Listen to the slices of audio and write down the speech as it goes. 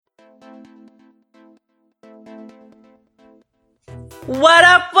What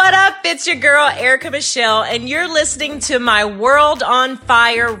up, what up? It's your girl, Erica Michelle, and you're listening to my World on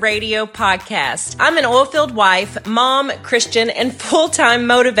Fire radio podcast. I'm an oil-filled wife, mom, Christian, and full-time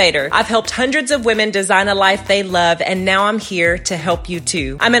motivator. I've helped hundreds of women design a life they love, and now I'm here to help you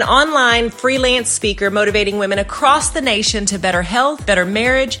too. I'm an online freelance speaker motivating women across the nation to better health, better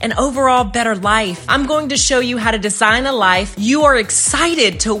marriage, and overall better life. I'm going to show you how to design a life you are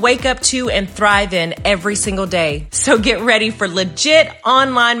excited to wake up to and thrive in every single day. So get ready for legit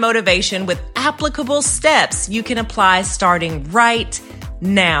online motivation with applicable steps you can apply starting right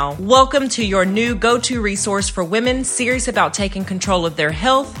now. Welcome to your new go-to resource for women serious about taking control of their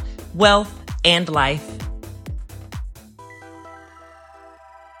health, wealth, and life.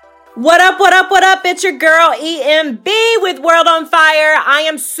 What up, what up, what up? It's your girl, EMB with World on Fire. I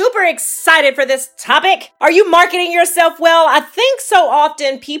am super excited for this topic. Are you marketing yourself well? I think so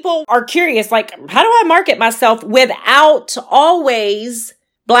often people are curious, like, how do I market myself without always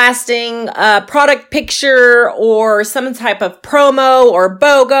blasting a product picture or some type of promo or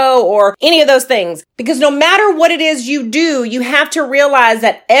BOGO or any of those things? Because no matter what it is you do, you have to realize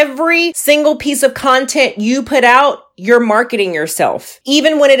that every single piece of content you put out, you're marketing yourself.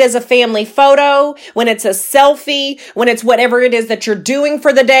 Even when it is a family photo, when it's a selfie, when it's whatever it is that you're doing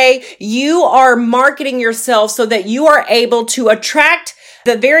for the day, you are marketing yourself so that you are able to attract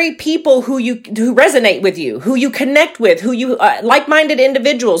the very people who resonate with you, who you connect with, who you like-minded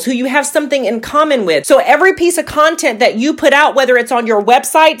individuals, who you have something in common with. So every piece of content that you put out, whether it's on your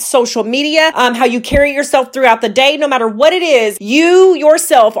website, social media, how you carry yourself throughout the day, no matter what it is, you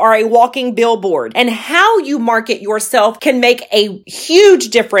yourself are a walking billboard. And how you market yourself can make a huge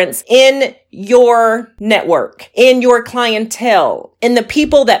difference in your network, in your clientele, in the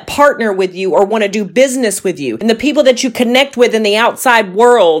people that partner with you or want to do business with you, and the people that you connect with in the outside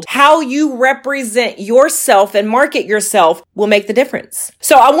world. How you represent yourself and market yourself will make the difference.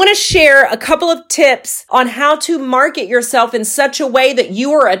 So I want to share a couple of tips on how to market yourself in such a way that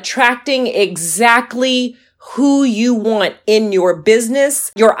you are attracting exactly who you want in your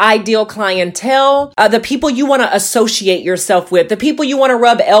business, your ideal clientele, the people you want to associate yourself with, the people you want to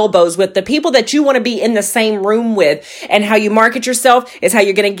rub elbows with, the people that you want to be in the same room with. And how you market yourself is how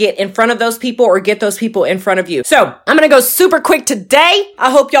you're going to get in front of those people or get those people in front of you. So I'm going to go super quick today.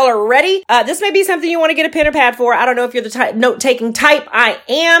 I hope y'all are ready. This may be something you want to get a pen or pad for. I don't know if you're the note-taking type. I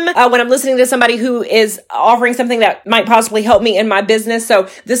am when I'm listening to somebody who is offering something that might possibly help me in my business. So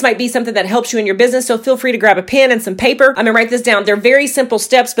this might be something that helps you in your business. So feel free to grab a pen and some paper. I'm going to write this down. They're very simple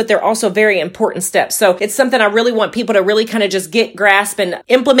steps, but they're also very important steps. So it's something I really want people to really kind of just grasp and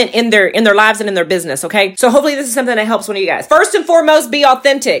implement in their lives and in their business. Okay. So hopefully this is something that helps one of you guys. First and foremost, be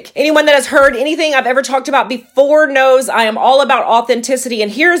authentic. Anyone that has heard anything I've ever talked about before knows I am all about authenticity.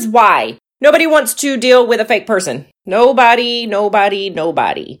 And here's why. Nobody wants to deal with a fake person. Nobody wants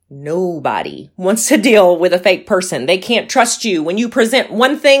to deal with a fake person. They can't trust you. When you present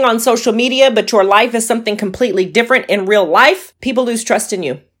one thing on social media, but your life is something completely different in real life, people lose trust in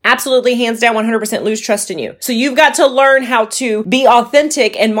you. Absolutely, hands down, 100% lose trust in you. So you've got to learn how to be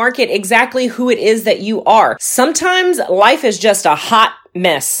authentic and market exactly who it is that you are. Sometimes life is just a hot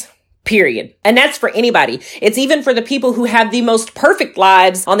mess. Period. And that's for anybody. It's even for the people who have the most perfect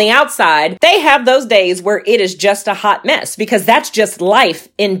lives on the outside. They have those days where it is just a hot mess because that's just life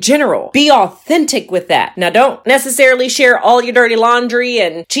in general. Be authentic with that. Now, don't necessarily share all your dirty laundry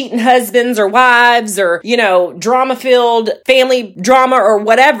and cheating husbands or wives or, drama-filled family drama or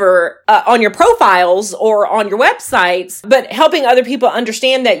whatever on your profiles or on your websites, but helping other people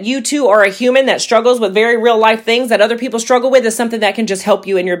understand that you too are a human that struggles with very real life things that other people struggle with is something that can just help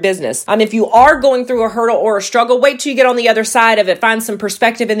you in your business. If you are going through a hurdle or a struggle, wait till you get on the other side of it, find some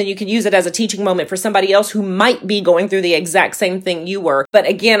perspective, and then you can use it as a teaching moment for somebody else who might be going through the exact same thing you were. But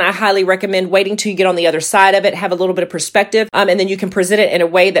again, I highly recommend waiting till you get on the other side of it, have a little bit of perspective, and then you can present it in a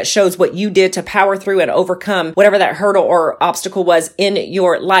way that shows what you did to power through and overcome whatever that hurdle or obstacle was in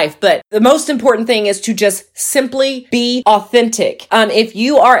your life. But the most important thing is to just simply be authentic. If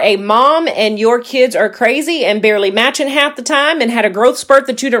you are a mom and your kids are crazy and barely matching half the time and had a growth spurt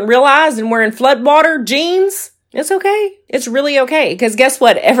that you didn't realize and wearing floodwater jeans, it's okay. It's really okay. Because guess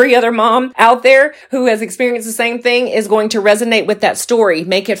what? Every other mom out there who has experienced the same thing is going to resonate with that story.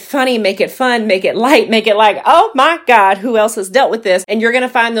 Make it funny, make it fun, make it light, make it like, oh my God, who else has dealt with this? And you're going to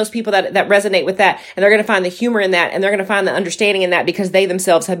find those people that resonate with that. And they're going to find the humor in that. And they're going to find the understanding in that because they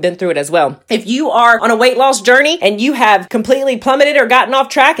themselves have been through it as well. If you are on a weight loss journey and you have completely plummeted or gotten off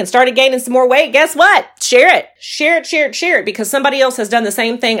track and started gaining some more weight, guess what? Share it. Share it because somebody else has done the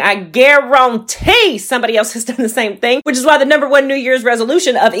same thing. I guarantee somebody else has done the same thing, which is is why the number one New Year's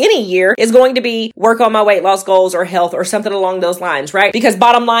resolution of any year is going to be work on my weight loss goals or health or something along those lines, right? Because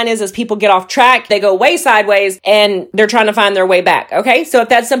bottom line is, as people get off track, they go way sideways and they're trying to find their way back. Okay. So if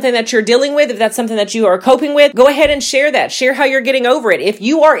that's something that you're dealing with, if that's something that you are coping with, go ahead and share that. Share how you're getting over it. If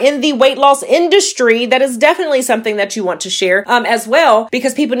you are in the weight loss industry, that is definitely something that you want to share as well,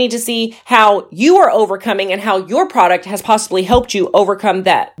 because people need to see how you are overcoming and how your product has possibly helped you overcome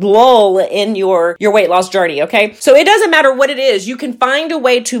that lull in your weight loss journey. Okay. So it doesn't matter what it is. You can find a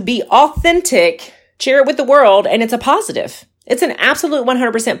way to be authentic, share it with the world, and it's a positive. It's an absolute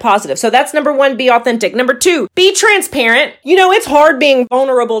 100% positive. So that's number one, be authentic. Number two, be transparent. You know, it's hard being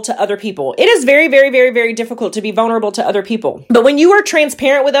vulnerable to other people. It is very, very, very, very difficult to be vulnerable to other people. But when you are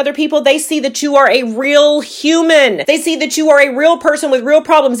transparent with other people, they see that you are a real human. They see that you are a real person with real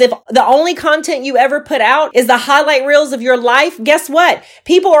problems. If the only content you ever put out is the highlight reels of your life, guess what?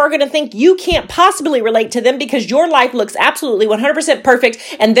 People are going to think you can't possibly relate to them because your life looks absolutely 100% perfect,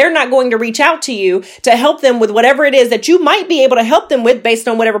 and they're not going to reach out to you to help them with whatever it is that you might be able to help them with based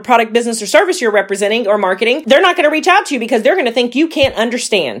on whatever product, business, or service you're representing or marketing. They're not going to reach out to you because they're going to think you can't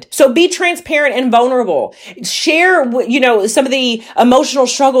understand. So be transparent and vulnerable. Share, some of the emotional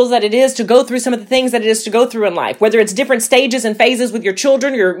struggles that it is to go through, some of the things that it is to go through in life, whether it's different stages and phases with your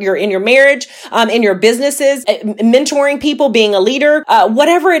children, you're in your marriage, in your businesses, mentoring people, being a leader,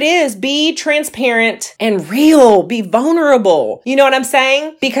 whatever it is, be transparent and real, be vulnerable. You know what I'm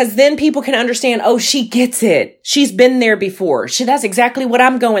saying? Because then people can understand, oh, she gets it. She's been there before. That's exactly what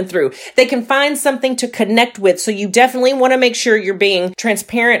I'm going through. They can find something to connect with. So you definitely want to make sure you're being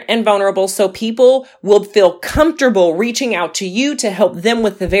transparent and vulnerable so people will feel comfortable reaching out to you to help them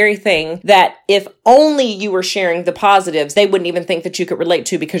with the very thing that if only you were sharing the positives, they wouldn't even think that you could relate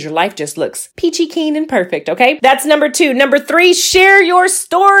to because your life just looks peachy keen and perfect. Okay. That's number two. Number three, share your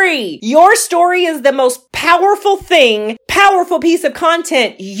story. Your story is the most powerful piece of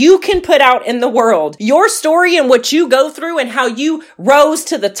content you can put out in the world. Your story and what you go through and how you rose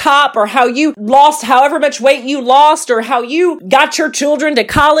to the top, or how you lost however much weight you lost, or how you got your children to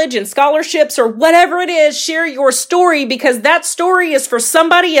college and scholarships, or whatever it is, share your story, because that story is for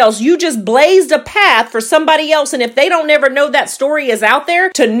somebody else. You just blazed a path for somebody else. And if they don't ever know that story is out there,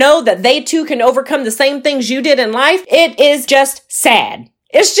 to know that they too can overcome the same things you did in life, it is just sad.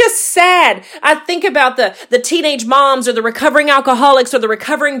 It's just sad. I think about the teenage moms or the recovering alcoholics or the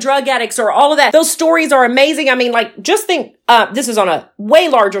recovering drug addicts or all of that. Those stories are amazing. I mean, just think, this is on a way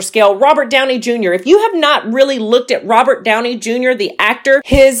larger scale. Robert Downey Jr. If you have not really looked at Robert Downey Jr., the actor,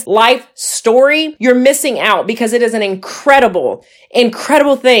 his life story, you're missing out, because it is an incredible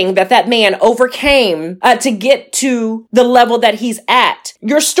thing that man overcame to get to the level that he's at.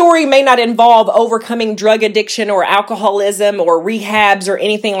 Your story may not involve overcoming drug addiction or alcoholism or rehabs or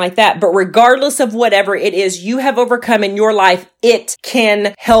anything like that, but regardless of whatever it is you have overcome in your life, it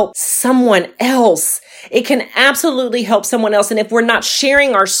can help someone else. It can absolutely help someone else. And if we're not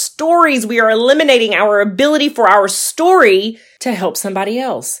sharing our stories, we are eliminating our ability for our story to help somebody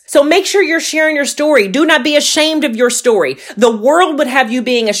else. So make sure you're sharing your story. Do not be ashamed of your story. The world would have you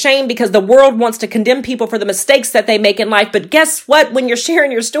being ashamed because the world wants to condemn people for the mistakes that they make in life. But guess what? When you're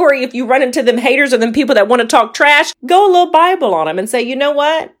sharing your story, if you run into them haters or them people that want to talk trash, go a little Bible on them and say, you know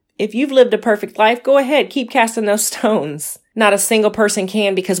what? If you've lived a perfect life, go ahead, keep casting those stones. Not a single person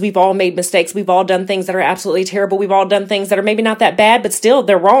can, because we've all made mistakes. We've all done things that are absolutely terrible. We've all done things that are maybe not that bad, but still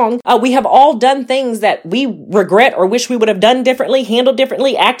they're wrong. We have all done things that we regret or wish we would have done differently, handled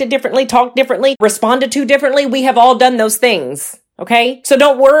differently, acted differently, talked differently, responded to differently. We have all done those things. Okay. So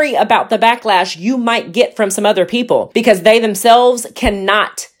don't worry about the backlash you might get from some other people, because they themselves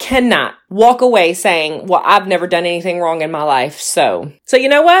cannot walk away saying, well, I've never done anything wrong in my life. So you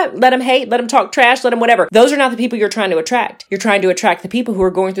know what? Let them hate, let them talk trash, let them whatever. Those are not the people you're trying to attract. You're trying to attract the people who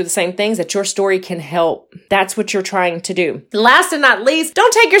are going through the same things that your story can help. That's what you're trying to do. Last and not least,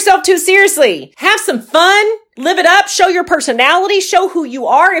 don't take yourself too seriously. Have some fun. Live it up. Show your personality. Show who you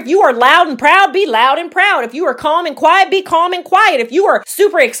are. If you are loud and proud, be loud and proud. If you are calm and quiet, be calm and quiet. If you are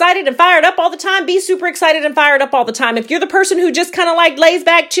super excited and fired up all the time, be super excited and fired up all the time. If you're the person who just kind of lays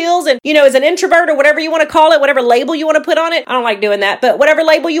back, chills, and, is an introvert or whatever you want to call it, whatever label you want to put on it. I don't like doing that, but whatever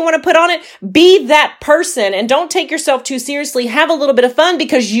label you want to put on it, be that person, and don't take yourself too seriously. Have a little bit of fun,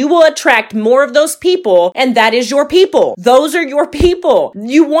 because you will attract more of those people, and that is your people. Those are your people.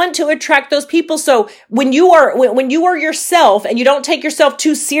 You want to attract those people. So when you are you are yourself and you don't take yourself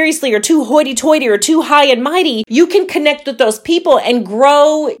too seriously or too hoity-toity or too high and mighty, you can connect with those people and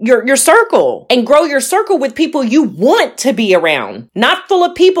grow your circle and grow your circle with people you want to be around, not full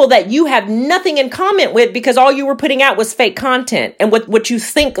of people that you have nothing in common with because all you were putting out was fake content and what you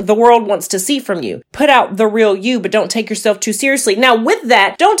think the world wants to see from you. Put out the real you, but don't take yourself too seriously. Now with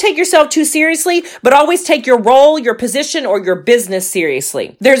that, don't take yourself too seriously, but always take your role, your position, or your business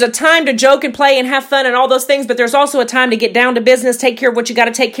seriously. There's a time to joke and play and have fun and all those things, but there's also a time to get down to business, take care of what you got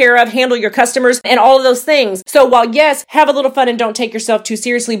to take care of, handle your customers and all of those things. So while yes, have a little fun and don't take yourself too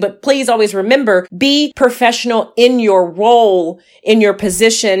seriously, but please always remember, be professional in your role, in your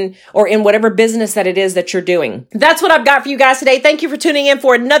position, or in whatever business that it is that you're doing. That's what I've got for you guys today. Thank you for tuning in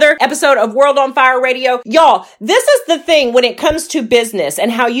for another episode of World on Fire Radio. Y'all, this is the thing when it comes to business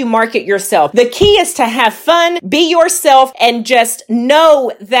and how you market yourself. The key is to have fun, be yourself, and just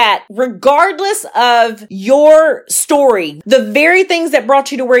know that regardless of your story, the very things that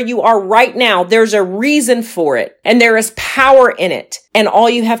brought you to where you are right now, there's a reason for it and there is power in it. And all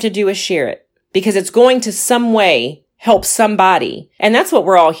you have to do is share it because it's going to some way help somebody. And that's what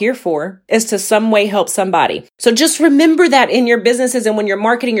we're all here for, is to some way help somebody. So just remember that in your businesses and when you're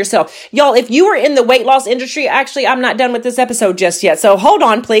marketing yourself. Y'all, if you are in the weight loss industry, actually, I'm not done with this episode just yet. So hold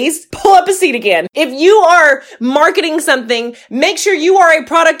on, please. Pull up a seat again. If you are marketing something, make sure you are a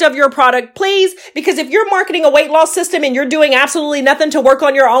product of your product, please. Because if you're marketing a weight loss system and you're doing absolutely nothing to work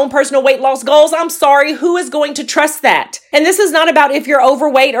on your own personal weight loss goals, I'm sorry, who is going to trust that? And this is not about if you're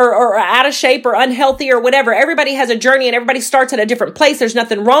overweight or out of shape or unhealthy or whatever. Everybody has a journey and everybody starts at a different place. There's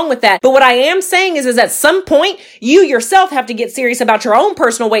nothing wrong with that. But what I am saying is at some point, you yourself have to get serious about your own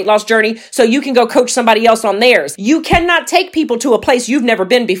personal weight loss journey so you can go coach somebody else on theirs. You cannot take people to a place you've never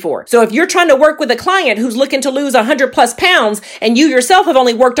been before. So if you're trying to work with a client who's looking to lose 100 plus pounds and you yourself have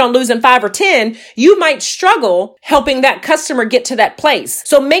only worked on losing 5 or 10, you might struggle helping that customer get to that place.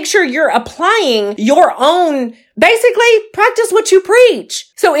 So make sure you're applying your own. Basically, practice what you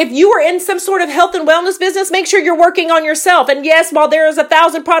preach. So if you are in some sort of health and wellness business, make sure you're working on yourself. And yes, while there is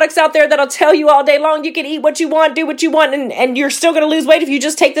 1,000 products out there that'll tell you all day long, you can eat what you want, do what you want, and you're still going to lose weight if you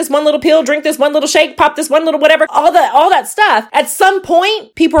just take this one little pill, drink this one little shake, pop this one little whatever, all that stuff. At some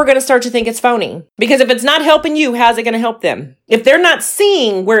point, people are going to start to think it's phony. Because if it's not helping you, how's it going to help them? If they're not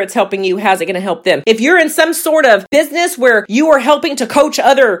seeing where it's helping you, how's it going to help them? If you're in some sort of business where you are helping to coach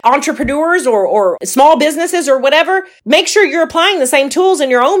other entrepreneurs or small businesses or whatever, make sure you're applying the same tools in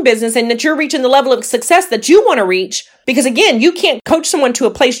your own business and that you're reaching the level of success that you want to reach. Because again, you can't coach someone to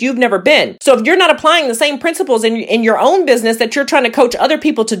a place you've never been. So if you're not applying the same principles in your own business that you're trying to coach other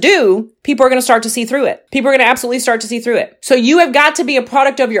people to do, people are going to start to see through it. People are going to absolutely start to see through it. So you have got to be a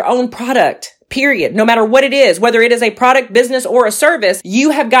product of your own product. Period. No matter what it is, whether it is a product, business, or a service, you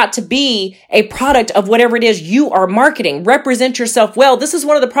have got to be a product of whatever it is you are marketing. Represent yourself well. This is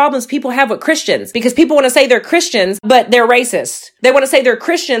one of the problems people have with Christians because people want to say they're Christians, but they're racist. They want to say they're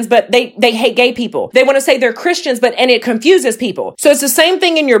Christians, but they hate gay people. They want to say they're Christians, and it confuses people. So it's the same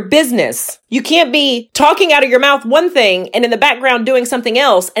thing in your business. You can't be talking out of your mouth one thing and in the background doing something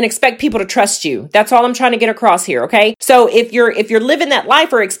else and expect people to trust you. That's all I'm trying to get across here. Okay. So if you're living that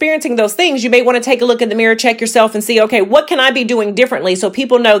life or experiencing those things, you may want to take a look in the mirror, check yourself and see, okay, what can I be doing differently so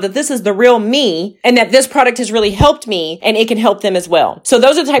people know that this is the real me and that this product has really helped me and it can help them as well. So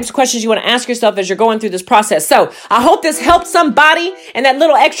those are the types of questions you want to ask yourself as you're going through this process. So I hope this helped somebody, and that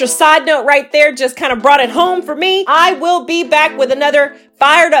little extra side note right there just kind of brought it home for me. I will be back with another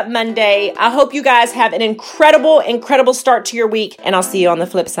Fired Up Monday. I hope you guys have an incredible start to your week, and I'll see you on the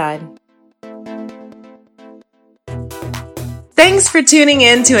flip side. Thanks for tuning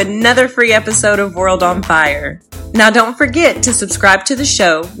in to another free episode of World on Fire. Now don't forget to subscribe to the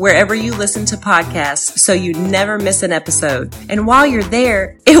show wherever you listen to podcasts so you never miss an episode. And while you're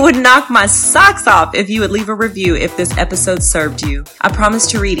there, it would knock my socks off if you would leave a review if this episode served you. I promise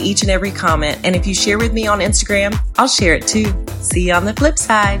to read each and every comment, and if you share with me on Instagram, I'll share it too. See you on the flip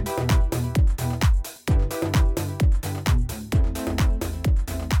side.